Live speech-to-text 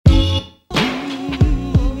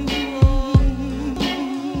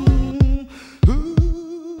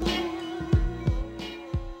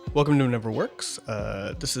Welcome to Never Works.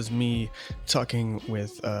 This is me talking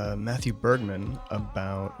with Matthew Bergman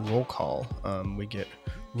about roll call. We get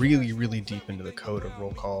really deep into the code of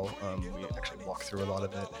roll call. We actually walk through a lot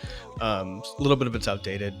of it. A little bit of it's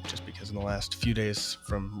outdated just because in the last few days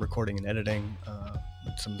from recording and editing,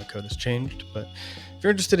 some of the code has changed. But if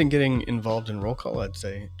you're interested in getting involved in roll call, I'd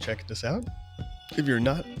say check this out. If you're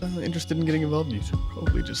not interested in getting involved, you should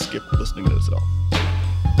probably just skip listening to this at all.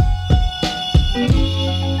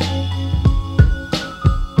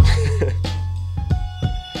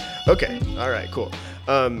 Okay. All right. Cool.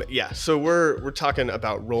 So we're talking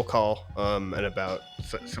about roll call and about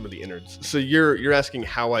some of the innards. So you're asking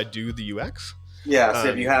how I do the UX? Yeah. So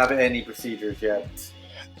if you have any procedures yet?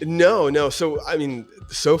 No. So I mean,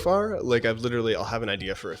 so far, like I'll have an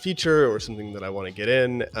idea for a feature or something that I want to get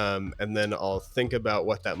in, and then I'll think about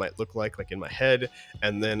what that might look like in my head,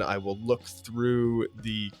 and then I will look through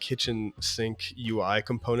the kitchen sink UI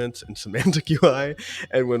components and semantic UI,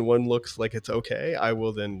 and when one looks like it's okay, I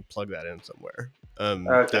will then plug that in somewhere.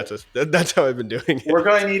 Okay. That's how I've been doing it. We're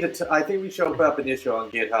going to need to. I think we should open up an issue on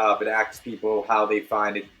GitHub and ask people how they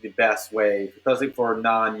find it the best way, especially for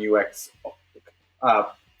non-UX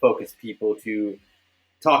focused people to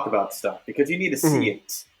talk about stuff, because you need to see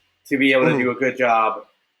it to be able to do a good job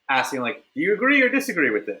asking, like, do you agree or disagree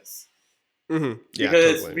with this? Yeah,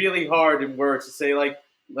 because it's really hard in words to say, like,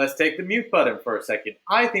 let's take the mute button for a second.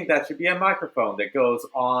 I think that should be a microphone that goes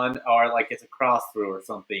on, or like it's a cross through or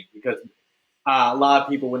something, because a lot of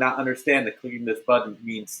people would not understand that clicking this button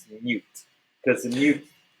means mute, because the mute.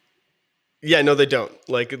 Yeah, no, they don't.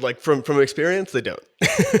 Like from experience, they don't.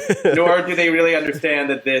 Nor do they really understand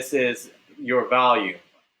that this is your volume.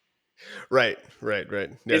 Right. Yeah,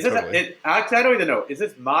 is this totally. Actually, I don't even know. Is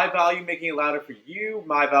this my volume making it louder for you?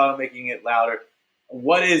 My volume making it louder?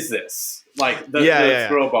 What is this? Like the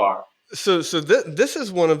scroll bar. So this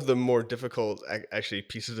is one of the more difficult actually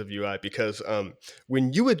pieces of UI, because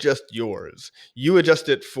when you adjust yours, you adjust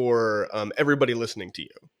it for everybody listening to you.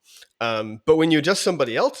 But when you adjust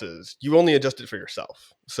somebody else's, you only adjust it for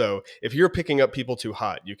yourself. So if you're picking up people too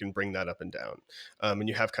hot, you can bring that up and down, and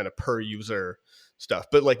you have kind of per user stuff.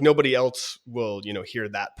 But like nobody else will hear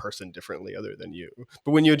that person differently other than you.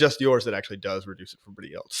 But when you adjust yours, it actually does reduce it for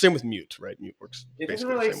everybody else. Same with mute, right? Mute works. It doesn't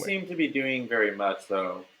really seem to be doing very much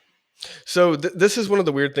though. So this is one of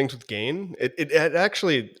the weird things with gain. It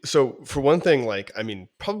actually, so for one thing, like, I mean,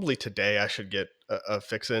 probably today I should get a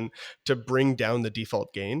fix in to bring down the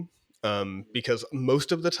default gain, because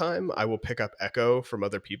most of the time I will pick up echo from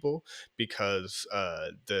other people because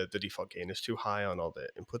the default gain is too high on all the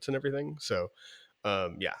inputs and everything. So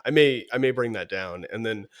I may bring that down and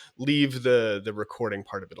then leave the recording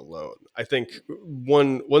part of it alone. I think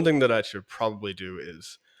one thing that I should probably do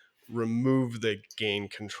is remove the gain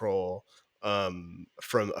control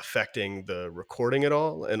from affecting the recording at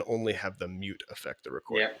all, and only have the mute affect the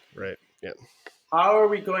recording. Right. Yeah. How are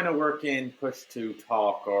we going to work in push to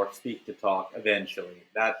talk or speak to talk eventually?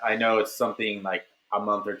 That, I know it's something like a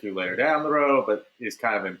month or two later down the road, but is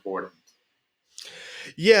kind of important.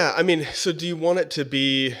 Yeah, I mean, so do you want it to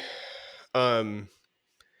be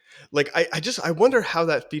like, I wonder how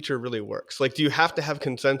that feature really works. Like, do you have to have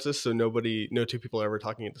consensus so no two people are ever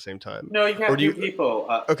talking at the same time? No, you have two people.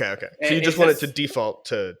 Okay. So you just want it to default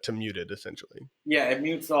to muted, essentially. Yeah, it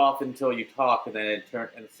mutes off until you talk, and then it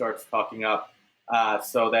starts talking up,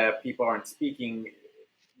 so that if people aren't speaking,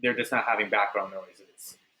 they're just not having background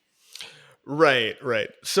noises. Right.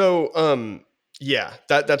 So, yeah,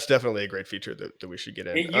 that's definitely a great feature that we should get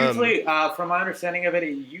in. It usually, from my understanding of it,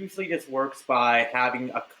 it usually just works by having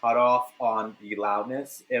a cutoff on the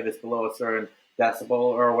loudness. If it's below a certain decibel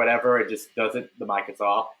or whatever, it just does it. The mic is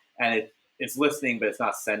off, and it's listening, but it's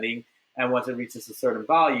not sending. And once it reaches a certain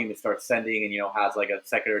volume, it starts sending, and has like a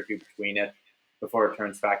second or two between it before it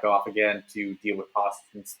turns back off again to deal with costs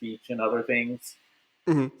and speech and other things.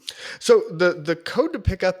 Mm-hmm. So the code to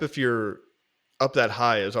pick up if you're up that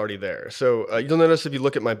high is already there. So you'll notice if you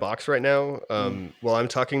look at my box right now, while I'm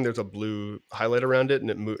talking, there's a blue highlight around it, and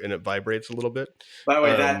it vibrates a little bit. By the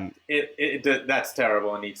way, that's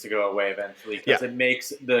terrible and needs to go away eventually, because it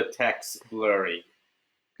makes the text blurry.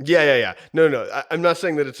 Yeah. No. I'm not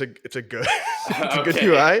saying that it's a good it's a good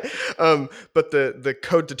UI, but the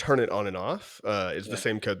code to turn it on and off is the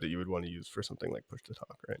same code that you would want to use for something like push to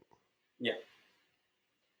talk, right? Yeah.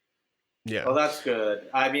 Yeah. Well, that's good.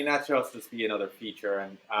 I mean, that should also just be another feature,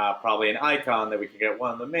 and probably an icon that we can get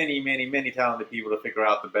one of the many talented people to figure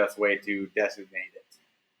out the best way to designate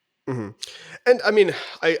it. Mm-hmm. And I mean,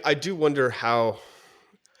 I do wonder how,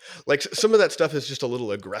 like, some of that stuff is just a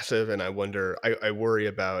little aggressive, and I worry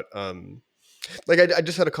about Like I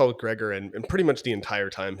just had a call with Gregor, and pretty much the entire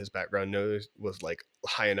time his background noise was like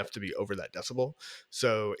high enough to be over that decibel,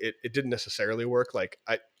 so it didn't necessarily work. Like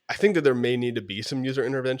I think that there may need to be some user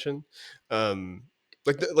intervention. um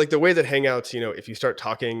like the way that Hangouts, if you start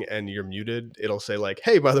talking and you're muted, it'll say like,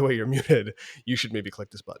 hey, by the way, you're muted, you should maybe click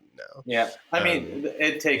this button Yeah, I now. mean,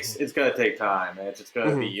 it's going to take time. It's just going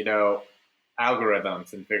to be, Mhm.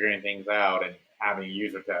 algorithms and figuring things out and having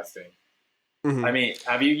user testing. I Mhm. mean,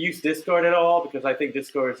 have you used Discord at all? Because I think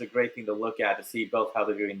Discord is a great thing to look at to see both how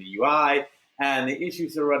they're doing the UI and the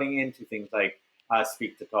issues they're running into, things like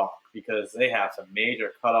speak to talk, because they have some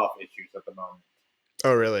major cutoff issues at the moment.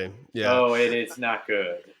 Oh, really? Yeah. Oh, it is not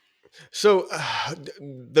good. So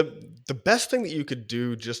the best thing that you could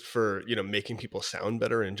do just for making people sound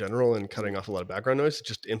better in general and cutting off a lot of background noise is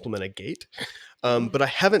just implement a gate. Mm-hmm. But I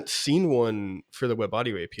haven't seen one for the Web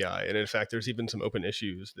Audio API, and in fact, there's even some open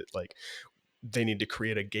issues that like they need to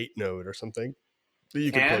create a gate node or something that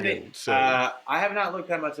you could Can plug they? in. So I have not looked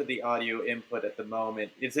that much at the audio input at the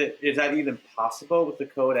moment. Is that even possible with the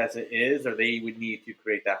code as it is, or they would need to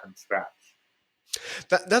create that from scratch?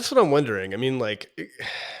 that's what I'm wondering. I mean, like.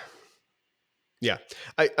 Yeah,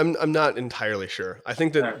 I'm not entirely sure. I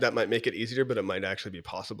think Uh, that that might make it easier, but it might actually be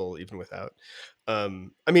possible even without. I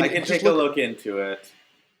I mean, can just take a look. look into it.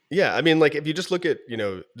 Yeah, I mean, like if you just look at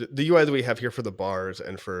the UI that we have here for the bars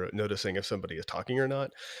and for noticing if somebody is talking or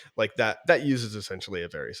not, like that uses essentially a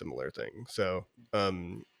very similar thing. So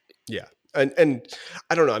yeah, and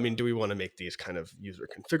I don't know. I mean, do we want to make these kind of user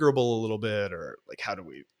configurable a little bit, or like how do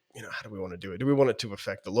we want to do it? Do we want it to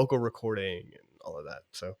affect the local recording and all of that?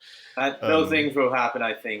 So Those um, things will happen,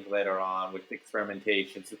 I think, later on with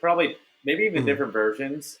experimentations. So probably maybe even mhm, different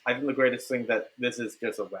versions. I think the greatest thing that this is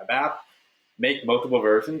just a web app. Make multiple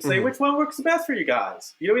versions. Say mhm. which one works the best for you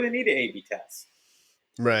guys. You don't even need an A/B test.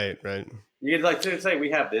 Right, right. You could like to say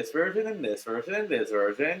we have this version and this version and this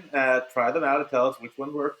version. Try them out and tell us which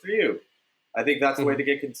one worked for you. I think that's the way Mhm. to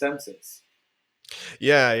get consensus.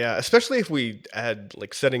 Yeah, yeah. Especially if we add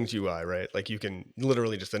like settings UI, right? Like you can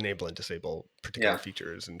literally just enable and disable particular Yeah.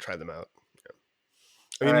 features and try them out.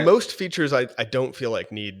 I All mean, right. most features I don't feel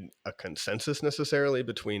like need a consensus necessarily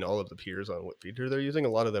between all of the peers on what feature they're using. A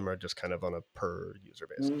lot of them are just kind of on a per user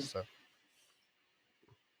basis. Mm, So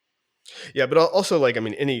yeah, but also like I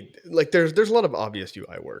mean, any like there's a lot of obvious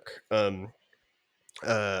UI work.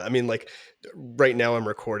 I mean, like right now I'm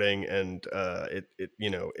recording, and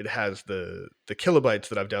it has the kilobytes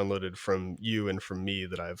that I've downloaded from you and from me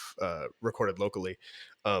that I've recorded locally,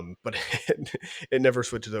 but it never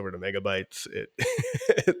switches over to megabytes. it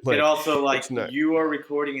Like also like it's not you are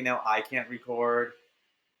recording and now I can't record.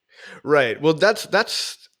 right. Well, that's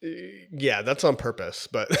yeah, that's on purpose,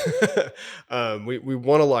 but we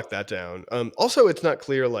want to lock that down. Also, it's not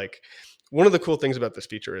clear. Like one of the cool things about this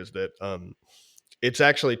feature is that it's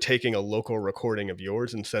actually taking a local recording of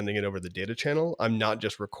yours and sending it over the data channel. I'm not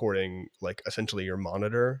just recording like essentially your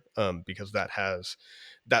monitor, because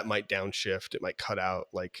that might downshift, it might cut out.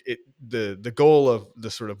 Like the goal of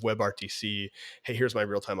the sort of WebRTC, hey, here's my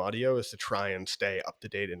real time audio, is to try and stay up to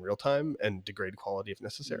date in real time and degrade quality if Mm.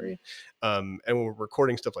 necessary. And when we're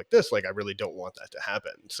recording stuff like this, like I really don't want that to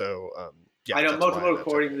happen. So yeah, I know that's multiple why that's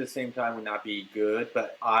recordings okay. at the same time would not be good,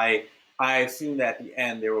 but I assume that at the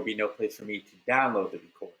end there will be no place for me to download the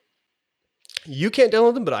recording. You can't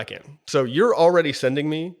download them, but I can. So you're already sending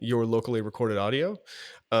me your locally recorded audio,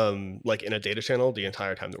 like in a data channel the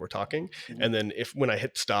entire time that we're talking. Mm-hmm. And then if when I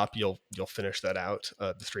hit stop, you'll finish that out.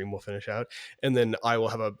 The stream will finish out, and then I will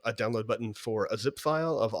have a download button for a zip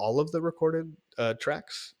file of all of the recorded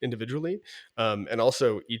tracks individually, and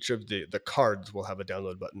also each of the cards will have a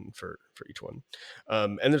download button for each one.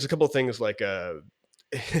 And there's a couple of things like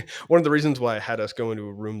one of the reasons why I had us go into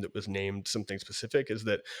a room that was named something specific is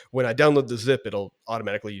that when I download the zip, it'll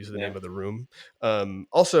automatically use the Yeah. name of the room.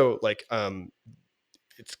 Also, like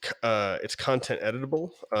it's content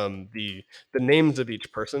editable. The names of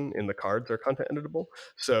each person in the cards are content editable,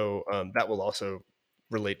 so that will also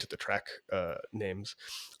relate to the track names.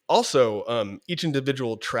 Also, each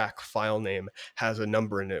individual track file name has a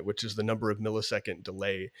number in it, which is the number of millisecond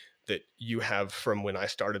delay that you have from when I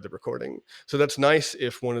started the recording. So that's nice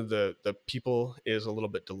if one of the people is a little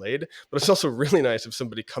bit delayed, but it's also really nice if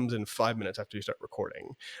somebody comes in 5 minutes after you start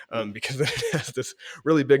recording, Mm. because then it has this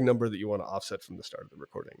really big number that you want to offset from the start of the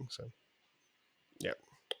recording. So yeah.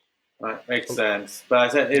 Makes Oh, sense. But I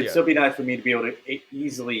said it'd yeah. still be nice for me to be able to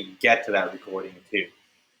easily get to that recording too.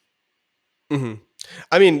 Hmm.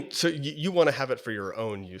 I mean, so you want to have it for your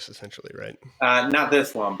own use, essentially, right? Not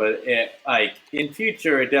this one, but like in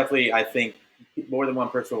future, it definitely I think more than one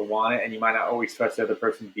person will want it, and you might not always trust the other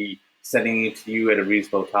person to be sending it to you at a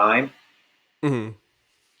reasonable time. Mhm.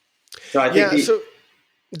 So I think Yeah, the so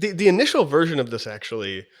the initial version of this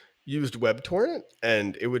actually used WebTorrent,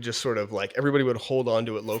 and it would just sort of like everybody would hold on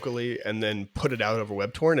to it locally and then put it out over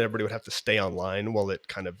WebTorrent, and everybody would have to stay online while it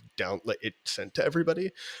kind of down like it sent to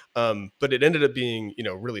everybody. But it ended up being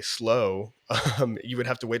really slow. You would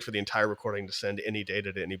have to wait for the entire recording to send any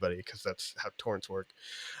data to anybody because that's how torrents work.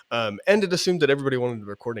 And it assumed that everybody wanted the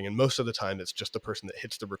recording, and most of the time it's just the person that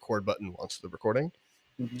hits the record button wants the recording.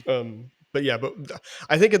 Mhm, But yeah, but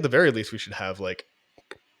I think at the very least we should have like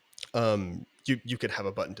you could have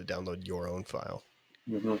a button to download your own file.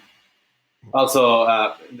 mhm. Also,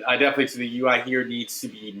 I definitely see the UI here needs to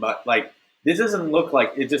be like this doesn't look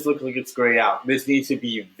like it just looks like it's grayed out. This needs to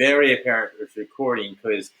be very apparent it's recording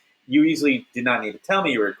because you easily did not need to tell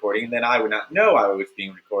me you're recording, and then I would not know I was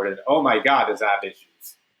being recorded. Oh my god, does that have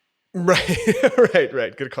issues? Right,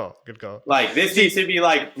 right. Good call. Good call. Like this needs See, to be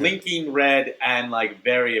like yeah. blinking red and like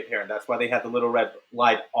very apparent. That's why they have the little red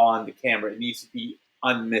light on the camera. It needs to be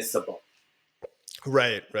unmissable.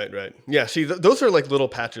 Right, right, right. Yeah. See, those are like little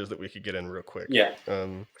patches that we could get in real quick. Yeah,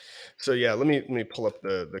 So yeah, let me pull up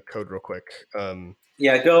the code real quick.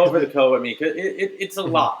 yeah. Go 'Cause over the code with me because it's a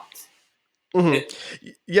mhm. lot. Mhm.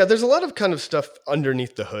 It, Yeah, there's a lot of kind of stuff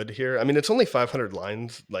underneath the hood here. I mean, it's only 500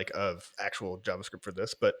 lines like of actual JavaScript for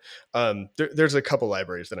this, but there's a couple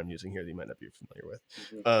libraries that I'm using here that you might not be familiar with.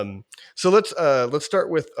 mhm, So let's start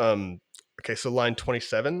with okay, so line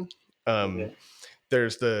 27. Um, okay.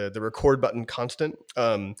 there's the record button constant.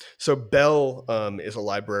 So Bell is a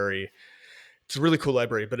library. It's a really cool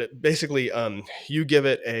library, but it basically you give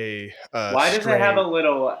it a Why does it have a string.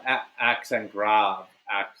 little accent grave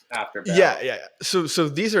after Yeah, bell? yeah. So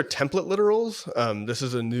these are template literals. This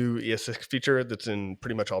is a new ES6 feature that's in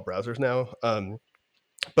pretty much all browsers now.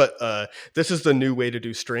 But this is the new way to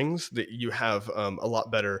do strings that you have a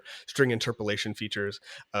lot better string interpolation features,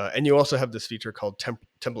 and you also have this feature called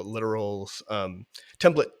template literals,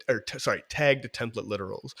 sorry, tagged template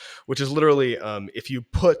literals, which is literally if you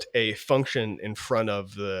put a function in front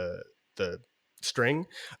of the string,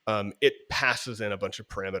 it passes in a bunch of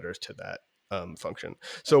parameters to that function.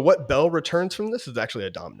 So what Bell returns from this is actually a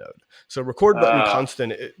DOM node. So Uh,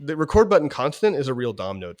 the record button constant is a real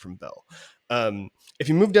DOM node from Bell. If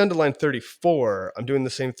you move down to line 34, I'm doing the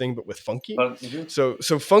same thing but with Funky. but mhm.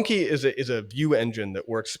 So Funky is a view engine that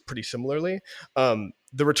works pretty similarly.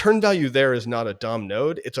 The return value there is not a DOM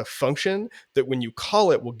node; it's a function that when you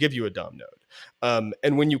call it will give you a DOM node.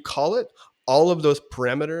 And when you call it, all of those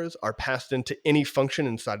parameters are passed into any function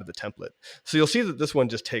inside of the template. So you'll see that this one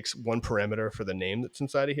just takes one parameter for the name that's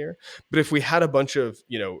inside of here. But if we had a bunch of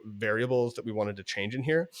variables that we wanted to change in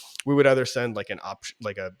here, we would either send like an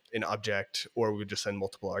object, or we would just send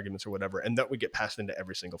multiple arguments or whatever, and that would get passed into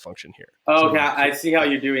every single function here. So Okay, it'll be I cool. see how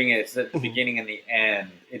Yeah. you're doing it. It's at the Mhm. beginning and the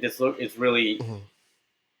end. It just look. It's really Mhm.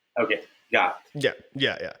 okay. Got Yeah,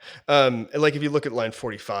 yeah, yeah. And like if you look at line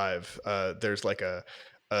 45, there's like a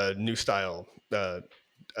new style uh,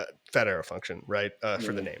 fat arrow function, right, it.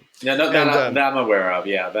 for the name, Yeah, no, and that I'm aware of.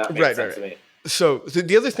 Yeah, that makes right, right, sense right. to me. So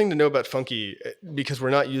the other thing to know about Funky, because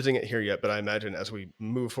we're not using it here yet, but I imagine as we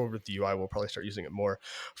move forward with the UI, we'll probably start using it more.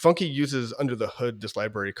 Funky uses under the hood this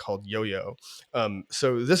library called Yo-Yo.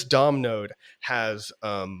 So this DOM node has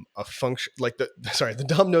a function, like the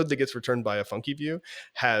DOM node that gets returned by a Funky view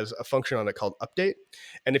has a function on it called update.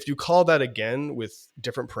 And if you call that again with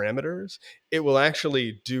different parameters, it will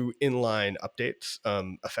actually do inline updates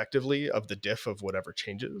effectively of the diff of whatever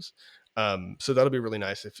changes. So that'll be really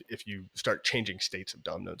nice if you start changing states of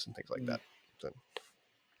DOM nodes and things like Mm, that.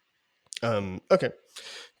 So, okay,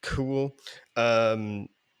 cool. Um,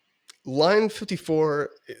 line 54.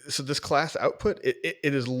 So this class output, it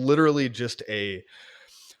is literally just a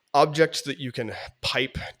objects that you can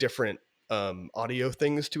pipe different audio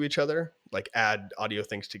things to each other, like add audio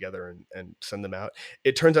things together and send them out.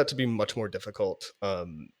 It turns out to be much more difficult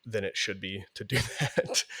than it should be to do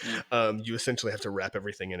that. mm, You essentially have to wrap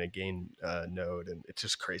everything in a gain node, and it's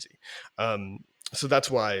just crazy. Um, so that's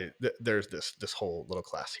why there's this whole little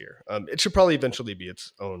class here. It should probably eventually be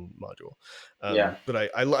its own module, yeah, but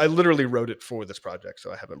I literally wrote it for this project,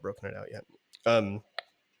 so I haven't broken it out yet.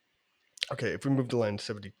 Okay, if we move to line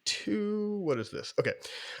 72, what is this? Okay.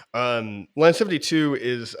 Line 72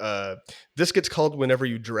 is this gets called whenever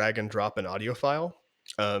you drag and drop an audio file.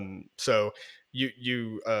 So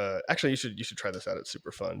you actually you should try this out. It's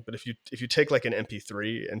super fun. But if you take like an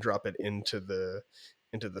MP3 and drop it into the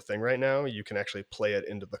thing right now, you can actually play it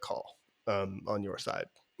into the call on your side.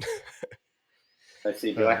 let's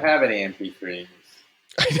see. Do I Um, have any MP3s?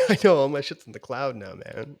 I know all my shit's in the cloud now,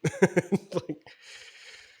 man. Like,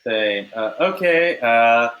 Say, okay.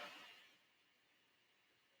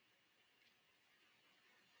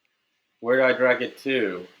 I drag it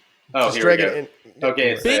to? Oh, Just here we drag it go. in. Yep,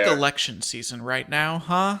 Okay, it's anywhere. Big there. election season right now,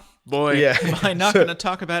 huh? Boy, Yeah. am I not So going to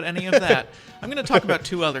talk about any of that. I'm going to talk about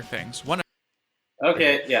two other things. One,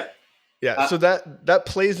 okay. Okay, yeah. Yeah, Uh, so that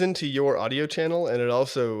plays into your audio channel, and it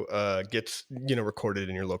also gets recorded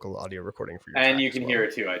in your local audio recording for your and track you as can hear well.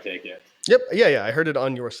 it too, I take it. Yep, yeah, I heard it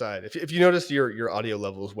on your side. If you notice, your audio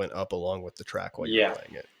levels went up along with the track while you were Yeah.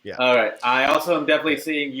 playing it. Yeah, All right. I also am definitely yeah,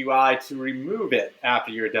 seeing UI to remove it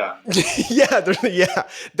after you're done. yeah, yeah.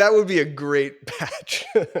 That would be a great patch.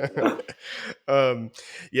 um,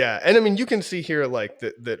 yeah, and I mean, you can see here like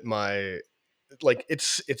that my like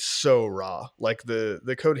it's so raw. Like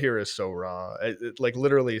the code here is so raw. Like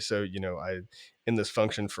literally, so I in this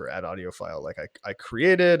function for add audio file, like I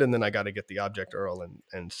created, and then I got to get the object URL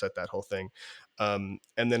and set that whole thing. And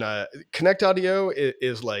then connect audio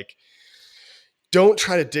is like, don't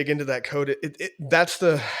try to dig into that code. That's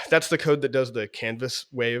the code that does the canvas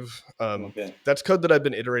wave. Okay. That's code that I've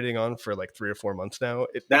been iterating on for like 3 or 4 months now.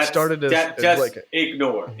 It That's started as that. as Just like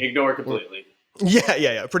ignore mm, completely.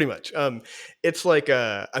 yeah, pretty much. It's like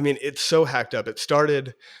I mean, it's so hacked up. It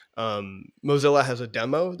started. Mozilla has a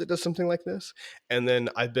demo that does something like this, and then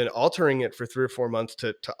I've been altering it for 3 or 4 months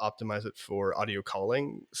to optimize it for audio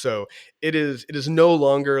calling. So it is no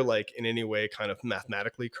longer like in any way kind of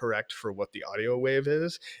mathematically correct for what the audio wave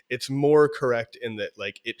is. It's more correct in that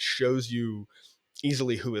like it shows you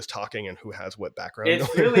easily who is talking and who has what background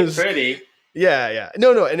It's really noise. pretty. Yeah.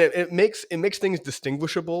 No, and it makes things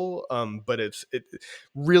distinguishable. But it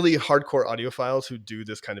really hardcore audiophiles who do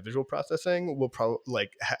this kind of visual processing will probably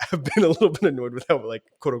like have been a little bit annoyed with how like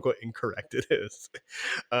quote unquote incorrect it is.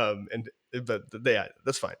 And but yeah,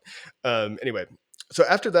 that's fine. Anyway. So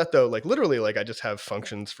after that though, like literally like I just have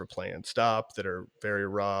functions for play and stop that are very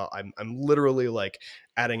raw. I'm literally like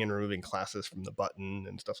adding and removing classes from the button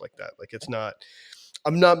and stuff like that. Like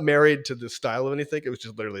I'm not married to the style of anything. It was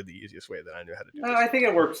just literally the easiest way that I knew how to do No, this I at the think it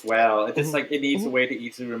time. works well. It just like it needs a Hmm. way to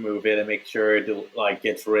easily remove it and make sure it like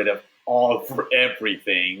gets rid of all for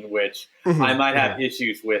everything, which I Hmm. might Hmm. have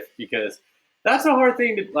issues with because that's a hard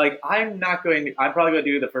thing to like. I'm not going to. I'm probably going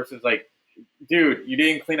to do the first is like, dude, you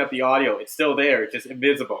didn't clean up the audio. It's still there. It's just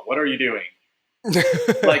invisible. What are you doing?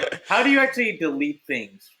 Like, how do you actually delete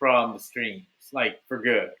things from the streams, like for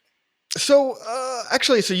good? So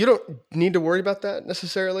actually, so you don't need to worry about that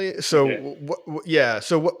necessarily. So Okay. yeah,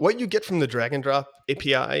 so what you get from the drag and drop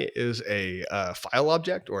API is a file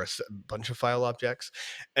object or bunch of file objects,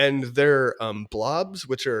 and they're blobs,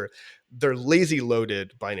 which are they're lazy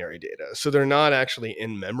loaded binary data. So they're not actually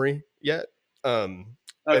in memory yet. And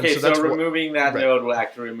Okay, so so that's what removing that right. node will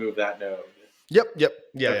actually remove that node. Yep,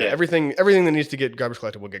 yeah. Okay. Everything that needs to get garbage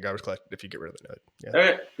collected will get garbage collected if you get rid of the node. Yeah.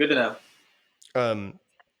 Okay, good to know. Um.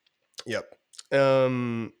 Yep.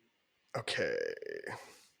 Um. Okay.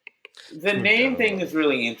 The Let's move down name a thing little. is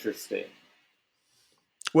really interesting.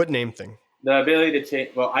 What name thing? The ability to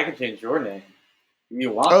change. Well, I can change your name.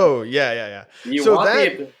 You want Oh, yeah. you So want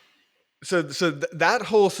that the that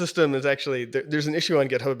whole system is actually there's an issue on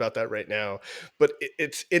GitHub about that right now, but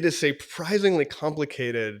it is surprisingly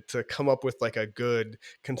complicated to come up with like a good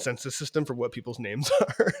consensus system for what people's names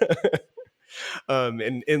are.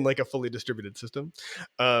 In like a fully distributed system.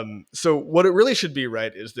 So what it really should be,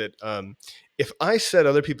 right, is that if I set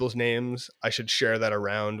other people's names, I should share that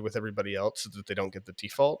around with everybody else so that they don't get the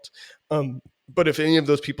default. But if any of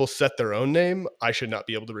those people set their own name, I should not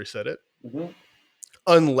be able to reset it Mhm.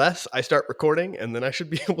 unless I start recording, and then I should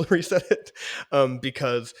be able to reset it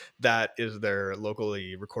because that is their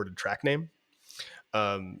locally recorded track name.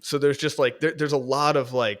 So there's just like there's a lot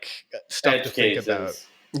of like stuff to edge think about. cases.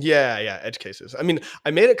 Yeah, edge cases. I mean,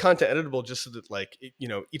 I made it content editable just so that like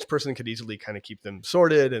each person could easily kind of keep them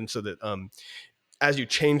sorted, and so that as you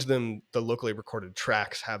change them, the locally recorded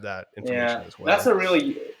tracks have that Yeah, information as that's well. a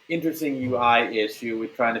really interesting UI issue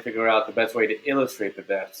with trying to figure out the best way to illustrate the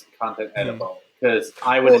best content Mhm. editable because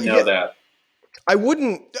I Well, wouldn't know yeah, that. I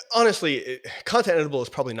wouldn't honestly. Content editable is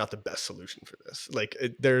probably not the best solution for this. Like,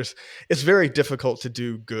 it's very difficult to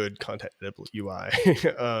do good content editable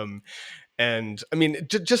UI. And I mean,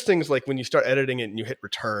 just things like when you start editing it and you hit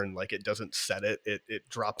return, like it doesn't set it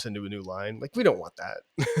drops into a new line. Like we don't want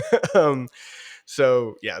that.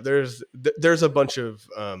 So yeah, there's a bunch of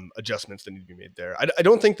adjustments that need to be made there. I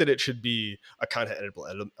don't think that it should be a content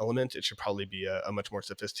editable element. It should probably be a much more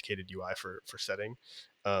sophisticated UI for setting.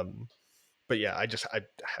 Um, but yeah, I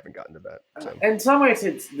haven't gotten to that. So In some ways,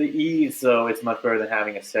 it's the ease, so it's much better than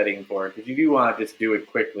having a setting for it because you do want to just do it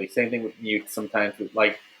quickly. Same thing with mute sometimes. With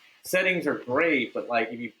like settings are great, but like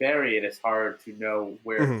if you bury it, it's hard to know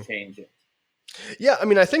where to mhm. change it. Yeah, I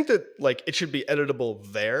mean, I think that like it should be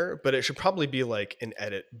editable there, but it should probably be like an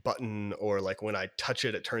edit button, or like when I touch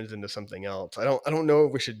it, it turns into something else. I don't know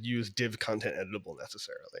if we should use div content editable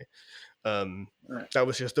necessarily. Um, All right. that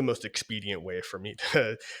was just the most expedient way for me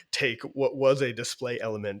to take what was a display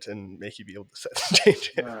element and make you be able to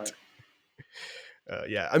change All it. right.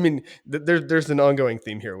 Yeah, I mean, there's an ongoing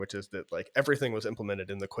theme here, which is that like everything was implemented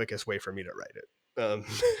in the quickest way for me to write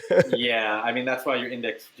it. Yeah, I mean that's why your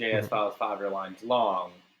index.js Mhm. file is 500 lines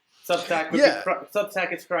long. Substack would be Yeah.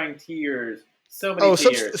 Substack is crying tears, so many Oh,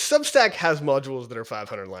 tears. Substack has modules that are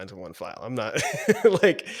 500 lines in one file. I'm not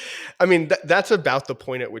like, I mean, that's about the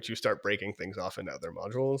point at which you start breaking things off into other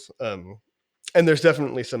modules. And there's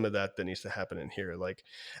definitely some of that that needs to happen in here. Like,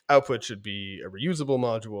 output should be a reusable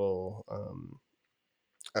module.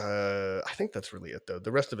 I think that's really it, though.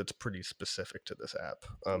 The rest of it's pretty specific to this app.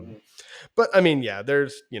 Mhm. But I mean, yeah,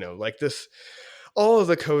 there's like this, all of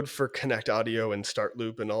the code for connect audio and start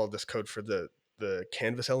loop, and all of this code for the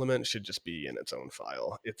canvas element should just be in its own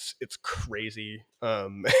file. It's crazy.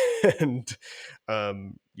 And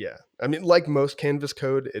yeah, I mean, like most canvas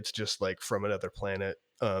code, it's just like from another planet.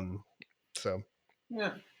 So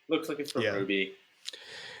Yeah, looks like it's from yeah. Ruby.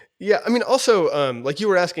 Yeah, I mean, also, like you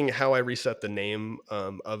were asking how I reset the name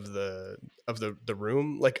of the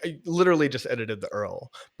room. Like, I literally just edited the URL,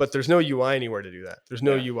 but there's no UI anywhere to do that. There's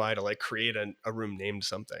no Yeah. UI to like create a room named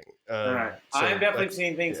something. All right. I'm So definitely that's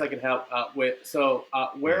seeing things yeah, I can help with. So,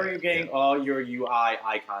 where yeah, are you yeah, getting all your UI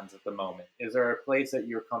icons at the moment? Is there a place that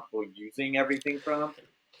you're comfortable using everything from?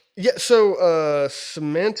 yeah. So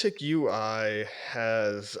semantic UI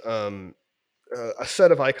has a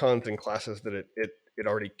set of icons and classes that it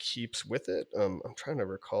already keeps with it. I'm trying to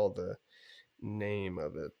recall the name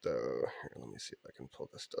of it though. Here, let me see if I can pull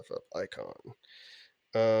this stuff up. Icon.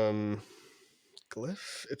 Um,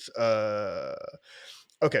 Glyph. It's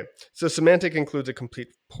okay. So semantic includes a complete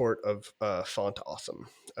port of font awesome,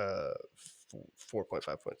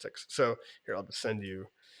 4.5.6. So here, I'll just send you.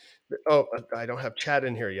 Oh, I don't have chat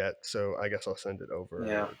in here yet, so I guess I'll send it Yeah.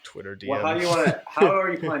 over Twitter Well, DM. how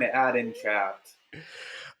are you planning to add in chat?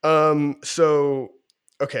 So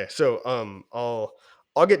okay, so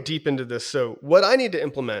I'll get deep into this. So what I need to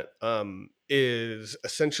implement is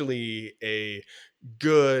essentially a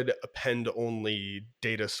good append only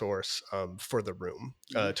data source for the room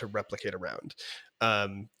Mhm. to replicate around.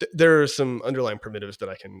 There are some underlying primitives that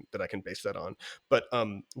I can base that on, but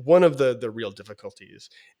one of the real difficulties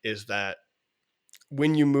is that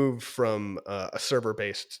when you move from a server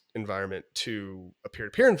based environment to a peer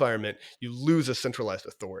to peer environment, you lose a centralized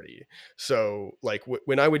authority. So, like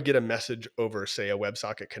when I would get a message over, say, a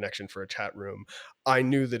WebSocket connection for a chat room, I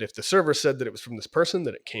knew that if the server said that it was from this person,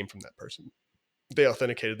 that it came from that person. They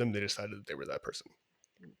authenticated them, they decided that they were that person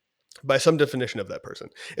by some definition of that person.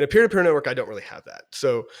 In a peer to peer network, I don't really have that.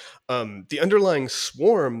 So, the underlying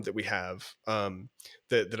swarm that we have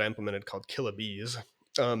that I implemented called Killabees.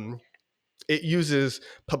 It uses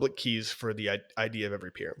public keys for the ID of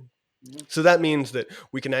every peer. Mhm. So that means that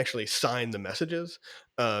we can actually sign the messages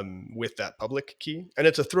with that public key, and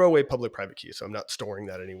it's a throwaway public-private key. So I'm not storing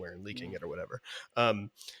that anywhere and leaking Mhm. it or whatever. Um,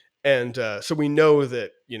 and so we know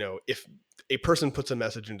that if a person puts a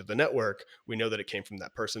message into the network, we know that it came from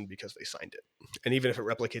that person because they signed it. And even if it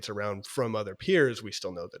replicates around from other peers, we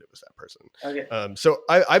still know that it was that person. Okay. So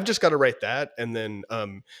I've just got to write that, and then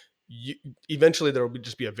you, eventually there will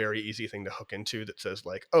just be a very easy thing to hook into that says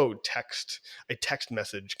like, oh, a text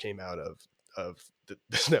message came out of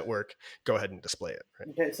this network. Go ahead and display it. Right.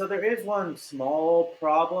 Okay, so there is one small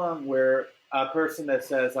problem where a person that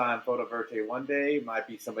says I'm Photoverte one day might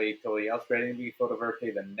be somebody totally else pretending to be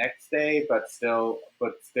Photoverte the next day, but still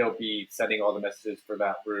be sending all the messages for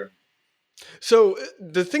that room. So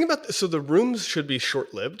the thing about so the rooms should be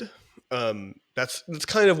short lived. That's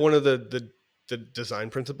kind of one of the design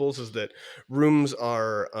principles is that rooms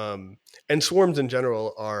are and swarms in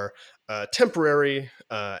general are temporary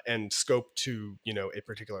and scope to a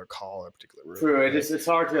particular call or a particular room. True, Right. it's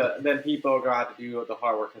hard to then people got to do the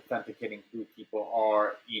hard work authenticating who people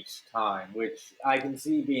are each time, which I can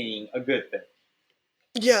see being a good thing.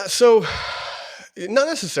 Yeah, so not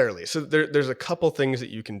necessarily. So there's a couple things that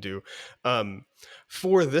you can do um,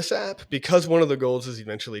 for this app because one of the goals is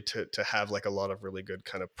eventually to have like a lot of really good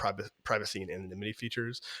kind of privacy and anonymity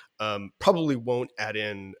features. Probably won't add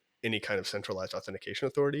in any kind of centralized authentication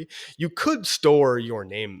authority. You could store your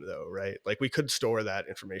name though, right? Like we could store that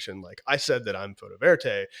information. Like I said that I'm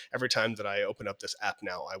Photoverte. Every time that I open up this app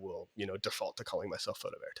now, I will default to calling myself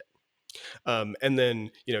Photoverte. And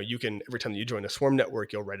then, you can, every time that you join a Swarm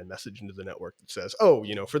network, you'll write a message into the network that says, oh,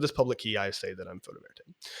 for this public key, I say that I'm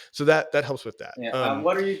Photoverted. So that helps with that. Yeah.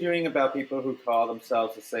 What are you doing about people who call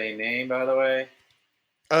themselves the same name, by the way?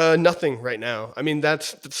 Nothing right now. I mean,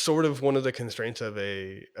 that's sort of one of the constraints of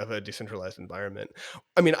a decentralized environment.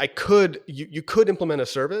 I mean, you could implement a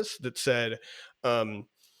service that said, um,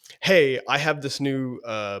 "Hey, I have this new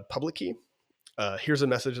public key. Here's a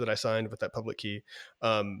message that I signed with that public key.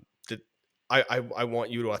 That I want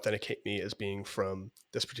you to authenticate me as being from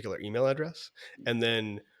this particular email address." And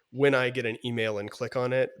then when I get an email and click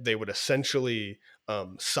on it, they would essentially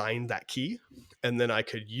sign that key, and then I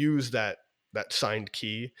could use that signed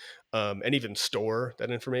key, and even store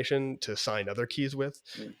that information to sign other keys with.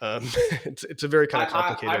 Mm. It's a very kind of I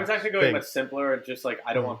complicated was actually going thing. much simpler. Just like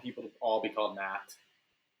I don't Mhm. want people to all be called Matt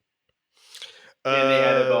in the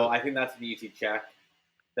editable. Uh, I think that's an easy check.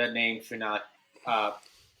 That name should not uh,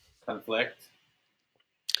 conflict.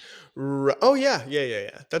 Oh yeah, yeah, yeah,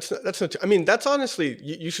 yeah. That's not. I mean, that's honestly,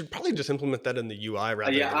 you should probably just implement that in the UI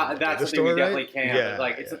rather Yeah, than in the that's data something we store, right? definitely can. But Yeah,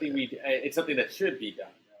 like, it's yeah, something yeah, it's something that should be done.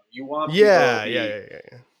 You want people to yeah, yeah, be. yeah, yeah.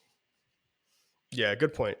 Yeah. Yeah,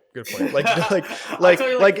 good point. Good point. Like, I'm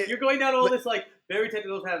sorry, like like, you're going down all like this like very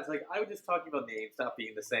technical paths. Like I was just talking about names not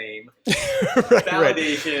being the same. right, right.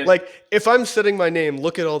 Validation. Like, if I'm setting my name,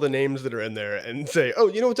 look at all the names that are in there and say, oh,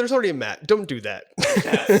 you know what? There's already a Matt. Don't do that.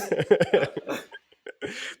 Yes.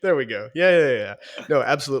 There we go. Yeah, yeah, yeah. No,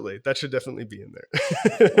 absolutely. That should definitely be in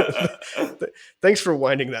there. Thanks for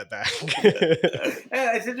winding that back.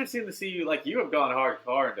 Yeah, it's interesting to see you. Like you have gone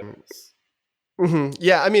hardcore into this.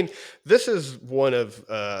 Yeah, I mean, this is one of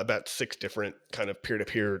about 6 different kind of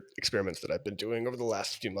peer-to-peer experiments that I've been doing over the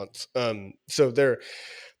last few months. So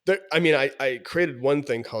I mean, I created one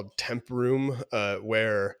thing called Temp Room,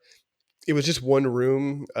 where it was just one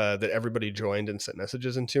room that everybody joined and sent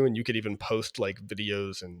messages into, and you could even post like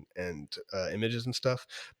videos and images and stuff.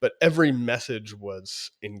 But every message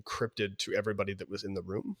was encrypted to everybody that was in the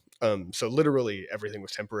room. So literally everything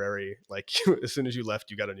was temporary. Like as soon as you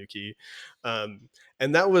left, you got a new key, and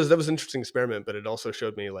that was an interesting experiment. But it also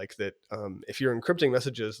showed me like that if you're encrypting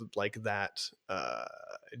messages like that,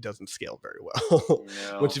 it doesn't scale very well.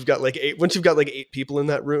 No. Once you've got like 8 people in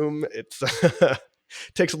that room, it's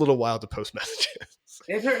takes a little while to post messages.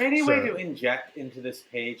 Is there any way So, to inject into this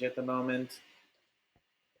page at the moment?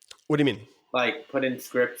 what do you mean? Like put in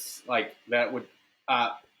scripts like that would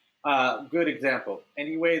good example.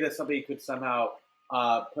 Any way that somebody could somehow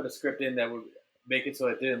put a script in that would make it so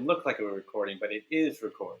it didn't look like it was recording, but it is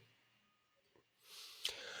recording.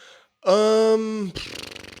 Um,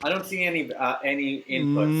 I don't see any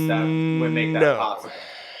inputs that would make that no, possible.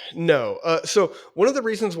 no. So one of the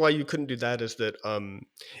reasons why you couldn't do that is that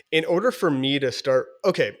in order for me to start,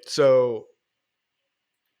 okay, so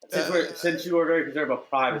uh, Since you are very concerned about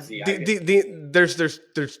privacy, I guess.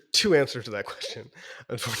 there's 2 answers to that question,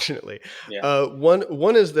 unfortunately. Yeah.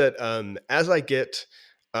 One is that as I get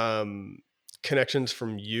um, connections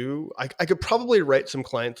from you, I could probably write some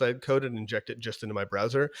client side code and inject it just into my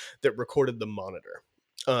browser that recorded the monitor.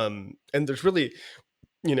 And there's really,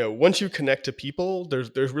 once you connect to people,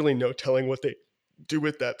 there's really no telling what they do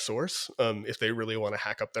with that source, if they really want to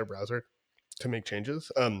hack up their browser to make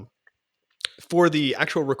changes. For the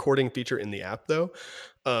actual recording feature in the app, though,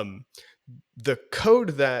 um, the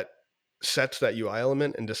code that sets that UI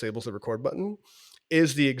element and disables the record button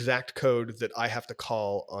is the exact code that I have to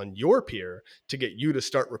call on your peer to get you to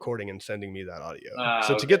start recording and sending me that audio. So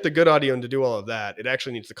to Okay. get the good audio and to do all of that, it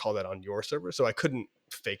actually needs to call that on your server. So I couldn't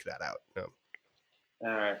fake that out. No. All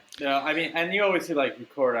right. No, I mean, and you always see like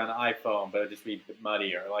record on iPhone, but it'd just be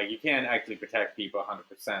muddier. Like you can't actually protect people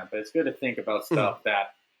 100%. But it's good to think about Mhm. stuff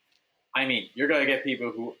that. I mean, you're going to get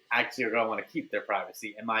people who actually are going to want to keep their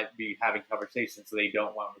privacy and might be having conversations so they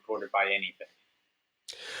don't want recorded by anything.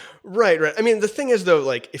 Right, right. I mean, the thing is though,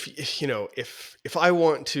 like if I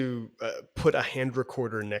want to put a hand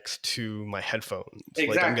recorder next to my headphones, like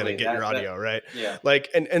I'm gonna Exactly. get your That audio, right? yeah. Like,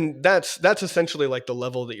 and that's essentially like the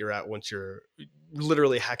level that you're at once you're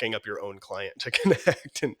literally hacking up your own client to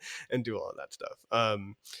connect and do all of that stuff.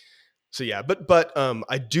 So yeah, but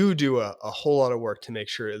I do a whole lot of work to make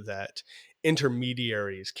sure that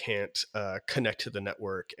intermediaries can't connect to the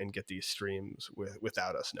network and get these streams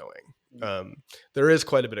without us knowing. There is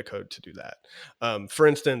quite a bit of code to do that. For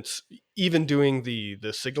instance, even doing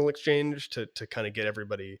the signal exchange to kind of get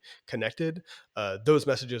everybody connected, those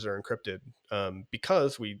messages are encrypted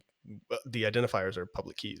because the identifiers are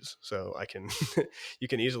public keys, so I can you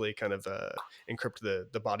can easily kind of encrypt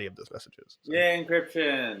the body of those messages. So. Yeah,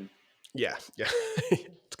 encryption. Yeah, yeah,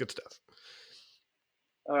 it's good stuff.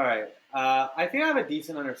 All right. I think I have a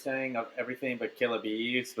decent understanding of everything but Killer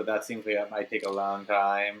Bees, but that seems like that might take a long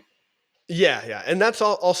time. Yeah, yeah, and that's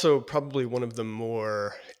also probably one of the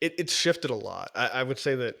more it's shifted a lot. I would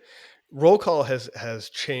say that roll call has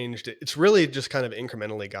changed. It's really just kind of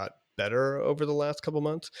incrementally got better over the last couple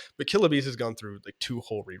months. But Killer Bees has gone through like two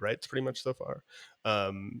whole rewrites pretty much so far.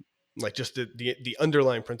 Like just the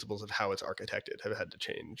underlying principles of how it's architected have had to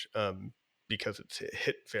change because it's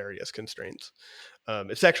hit various constraints.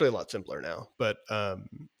 It's actually a lot simpler now, but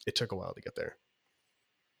it took a while to get there.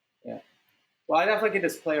 Yeah. Well, I definitely can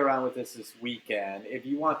just play around with this weekend. If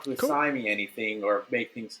you want to Cool. assign me anything or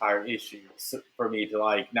make things higher issues for me to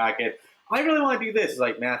like not get, I really want to do this.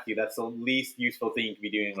 Like Matthew, that's the least useful thing you can be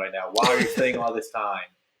doing right now. Why are you spending all this time?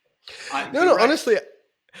 No, no. Direct. Honestly,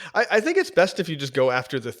 I think it's best if you just go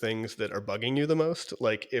after the things that are bugging you the most.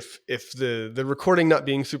 Like if the recording not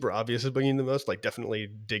being super obvious is bugging you the most, like definitely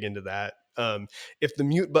dig into that. If the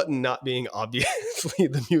mute button not being obviously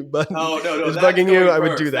the mute button Oh no, no, is that's bugging you, going I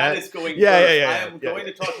would do first. That that. is going Yeah, yeah, first. yeah, I yeah, am yeah, going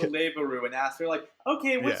to talk to yeah. Lebaru and ask her like,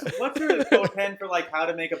 okay, Yeah. what's your code pen for like how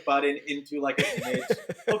to make a button into like an image?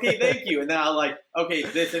 Okay, thank you. And then I'll like, okay,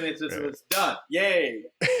 this Right. was done. Yay!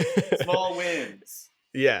 Small wins.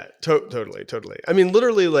 Yeah, totally, totally. I mean,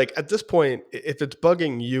 literally, like at this point, if it's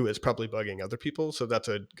bugging you, it's probably bugging other people. So that's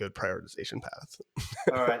a good prioritization path.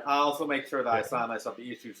 All right. I'll also make sure that I Yeah. assign myself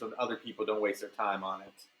the issue so that other people don't waste their time on it.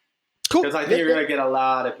 Because Cool. I think Yep. you're Yep. going to get a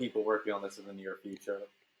lot of people working on this in the near future.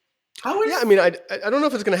 How Yeah. I is mean, I don't know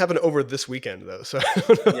if it's going to happen over this weekend though. So I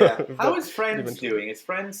don't yeah? know, How but is Friends eventually. doing? Is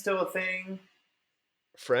Friends still a thing?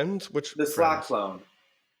 Friends? Which The Slack friends? clone,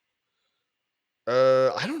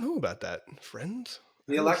 I don't know about that. Friends?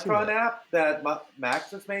 I the haven't seen Electron that. app that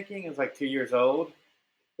Max was making is like 2 years old.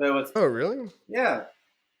 That was Oh, really? yeah.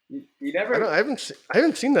 You I don't. never. I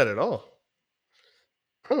haven't seen that at all.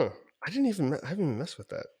 Huh? I haven't even messed with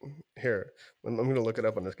that. Here, I'm going to look it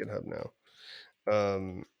up on this GitHub now.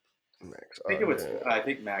 Max I think it was. Ogden. I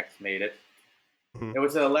think Max made it. Mhm. It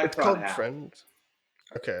was an It's Electron called app. Friends.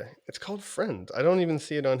 Okay, it's called Friends. I don't even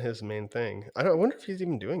see it on his main thing. I don't. I wonder if he's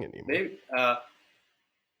even doing it anymore. Maybe.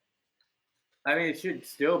 I mean, it should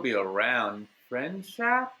still be around. Friend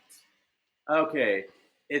chat. Okay,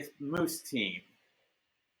 it's Moose Team.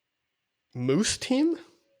 Moose Team?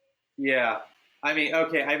 Yeah. I mean,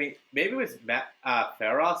 okay. I mean, maybe it was Matt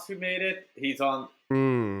Ferros who made it. He's on.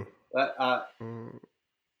 Hmm. Uh, uh, Mm.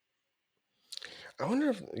 I wonder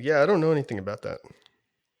if. Yeah, I don't know anything about that.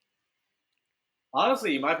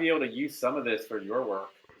 Honestly, you might be able to use some of this for your work.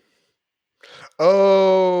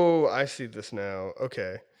 Oh, I see this now.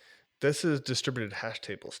 Okay. This is distributed hash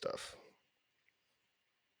table stuff.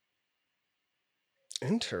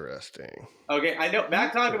 Interesting. Okay, I know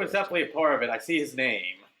Matt Tonga was Interesting. definitely a part of it. I see his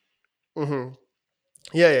name. Mm-hmm.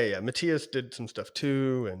 Yeah, yeah, yeah. Matthias did some stuff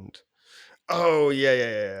too, and oh, yeah, yeah,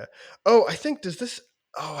 yeah, yeah. Oh, I think does this.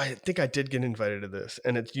 Oh, I think I did get invited to this,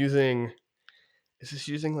 and it's using. Is this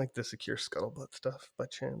using like the secure scuttlebutt stuff by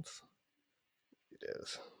chance? It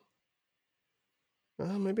is.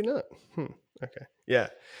 Maybe not. Okay. Yeah.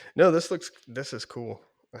 No, this looks. This is cool.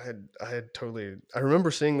 I had totally. I remember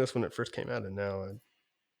seeing this when it first came out, and now,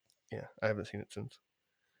 yeah, I haven't seen it since.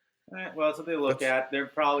 Well, something to look That's at. There are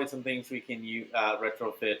probably some things we can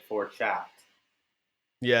retrofit for chat.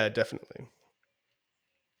 yeah, definitely.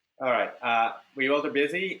 All right. We both are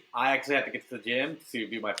busy. I actually have to get to the gym to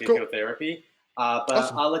do my Cool. physiotherapy. But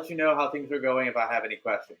Awesome. I'll let you know how things are going if I have any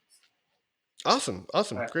questions. Awesome. All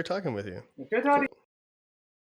Awesome. right. Great talking with you. Good talking. Cool.